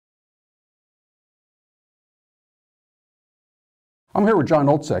I'm here with John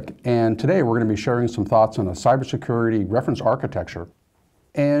Oltsik, and today we're going to be sharing some thoughts on a cybersecurity reference architecture.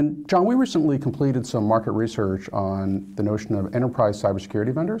 And John, we recently completed some market research on the notion of enterprise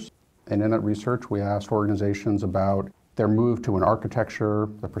cybersecurity vendors. And in that research, we asked organizations about their move to an architecture,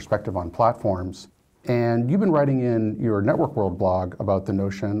 the perspective on platforms. And you've been writing in your Network World blog about the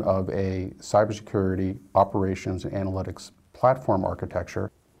notion of a cybersecurity operations and analytics platform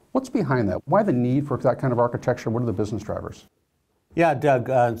architecture. What's behind that? Why the need for that kind of architecture? What are the business drivers? Yeah,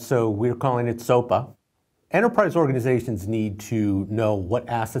 Doug, so we're calling it SOAPA. Enterprise organizations need to know what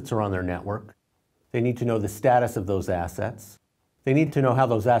assets are on their network. They need to know the status of those assets. They need to know how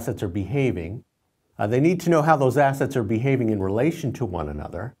those assets are behaving. They need to know how those assets are behaving in relation to one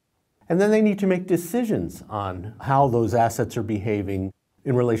another. And then they need to make decisions on how those assets are behaving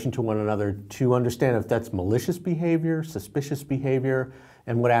in relation to one another to understand if that's malicious behavior, suspicious behavior,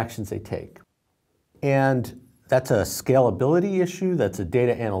 and what actions they take. And that's a scalability issue, that's a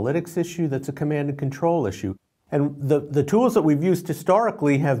data analytics issue, that's a command and control issue. And the tools that we've used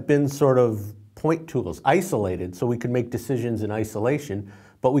historically have been sort of point tools, isolated, so we could make decisions in isolation,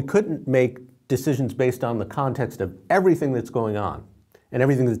 but we couldn't make decisions based on the context of everything that's going on and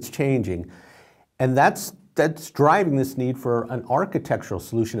everything that's changing. And that's driving this need for an architectural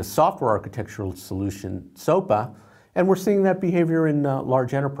solution, a software architectural solution, SOAPA. And we're seeing that behavior in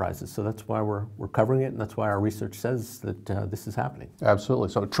large enterprises, so that's why we're covering it, and that's why our research says that this is happening. Absolutely.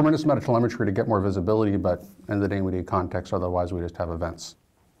 So a tremendous amount of telemetry to get more visibility, but end of the day we need context, otherwise we just have events.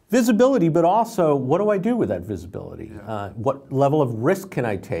 Visibility, but also what do I do with that visibility? Yeah. What level of risk can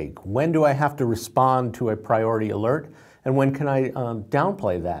I take? When do I have to respond to a priority alert? And when can I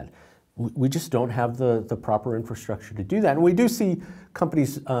downplay that? We just don't have the proper infrastructure to do that. And we do see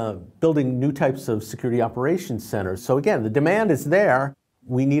companies building new types of security operations centers. So again, the demand is there.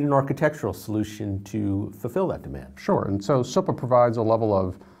 We need an architectural solution to fulfill that demand. Sure, and so SOAPA provides a level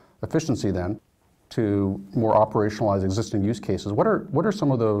of efficiency then to more operationalize existing use cases. What are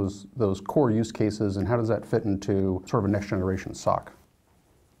some of those core use cases, and how does that fit into sort of a next generation SOC?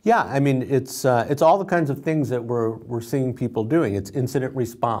 Yeah, I mean, it's all the kinds of things that we're seeing people doing. It's incident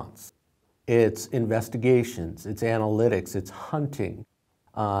response. It's investigations, it's analytics, it's hunting.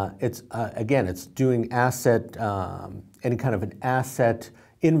 It's doing any kind of an asset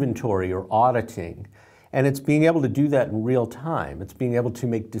inventory or auditing. And it's being able to do that in real time. It's being able to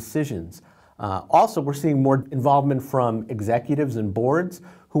make decisions. Also, we're seeing more involvement from executives and boards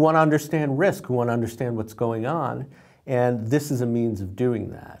who want to understand risk, who want to understand what's going on. And this is a means of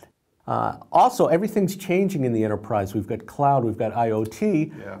doing that. Also, everything's changing in the enterprise. We've got cloud, we've got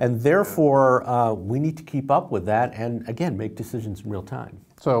IoT, and therefore we need to keep up with that and, again, make decisions in real time.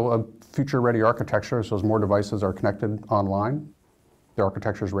 So a future-ready architecture, so as more devices are connected online, the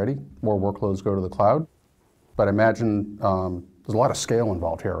architecture is ready, more workloads go to the cloud. But imagine there's a lot of scale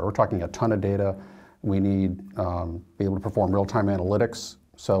involved here. We're talking a ton of data. We need to be able to perform real-time analytics.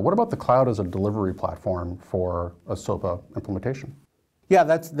 So what about the cloud as a delivery platform for a SOAPA implementation? Yeah,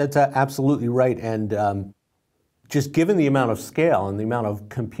 that's absolutely right. And just given the amount of scale and the amount of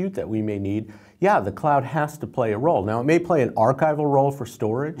compute that we may need, yeah, the cloud has to play a role. Now, it may play an archival role for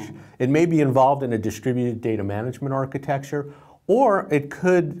storage. It may be involved in a distributed data management architecture, or it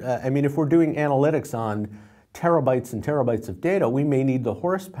could, if we're doing analytics on terabytes and terabytes of data, we may need the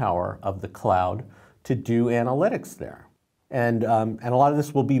horsepower of the cloud to do analytics there. And a lot of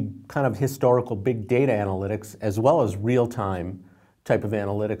this will be kind of historical big data analytics as well as real-time type of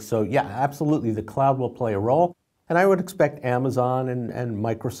analytics. So yeah, absolutely, the cloud will play a role. And I would expect Amazon and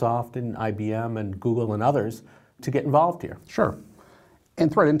Microsoft and IBM and Google and others to get involved here. Sure.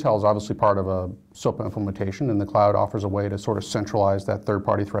 And threat intel is obviously part of a SOAPA implementation, and the cloud offers a way to sort of centralize that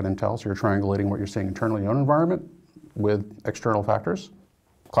third-party threat intel. So you're triangulating what you're seeing internally in your own environment with external factors.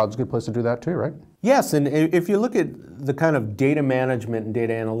 Cloud's a good place to do that too, right? Yes, and if you look at the kind of data management and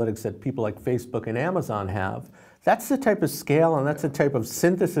data analytics that people like Facebook and Amazon have, that's the type of scale and that's the type of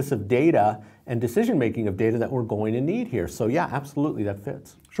synthesis of data and decision-making of data that we're going to need here. So yeah, absolutely, that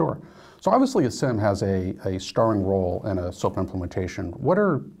fits. Sure. So obviously a SIEM has a starring role in a SOAP implementation. What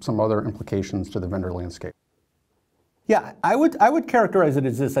are some other implications to the vendor landscape? Yeah, I would characterize it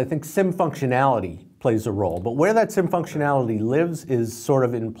as this. I think SIEM functionality plays a role, but where that SIEM functionality lives is sort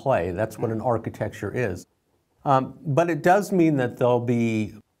of in play. That's what an architecture is. But it does mean that there'll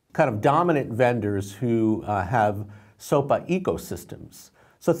be kind of dominant vendors who have SOAPA ecosystems.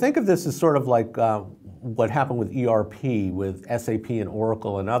 So think of this as sort of like what happened with ERP, with SAP and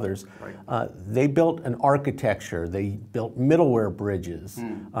Oracle and others. Right. They built an architecture, they built middleware bridges,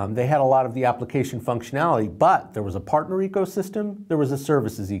 they had a lot of the application functionality, but there was a partner ecosystem, there was a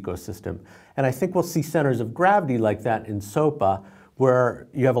services ecosystem. And I think we'll see centers of gravity like that in SOAPA, where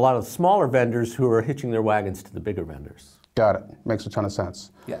you have a lot of smaller vendors who are hitching their wagons to the bigger vendors. Got it. Makes a ton of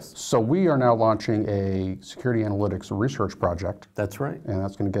sense. Yes. So we are now launching a security analytics research project. That's right. And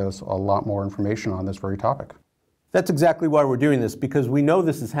that's going to get us a lot more information on this very topic. That's exactly why we're doing this, because we know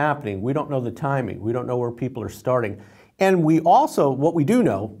this is happening. We don't know the timing. We don't know where people are starting. And we also, what we do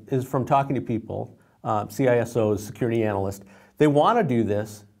know is from talking to people, CISOs, security analysts, they want to do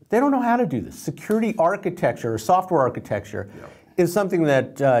this. They don't know how to do this. Security architecture or software architecture is something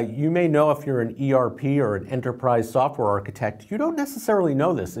that you may know if you're an ERP or an enterprise software architect. You don't necessarily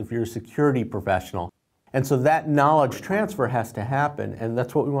know this if you're a security professional. And so that knowledge transfer has to happen, and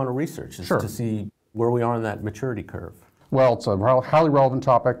that's what we want to research, is to see where we are on that maturity curve. Well, it's a highly relevant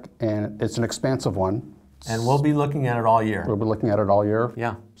topic, and it's an expansive one. And we'll be looking at it all year. We'll be looking at it all year.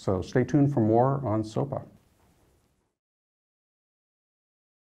 Yeah. So stay tuned for more on SOAPA.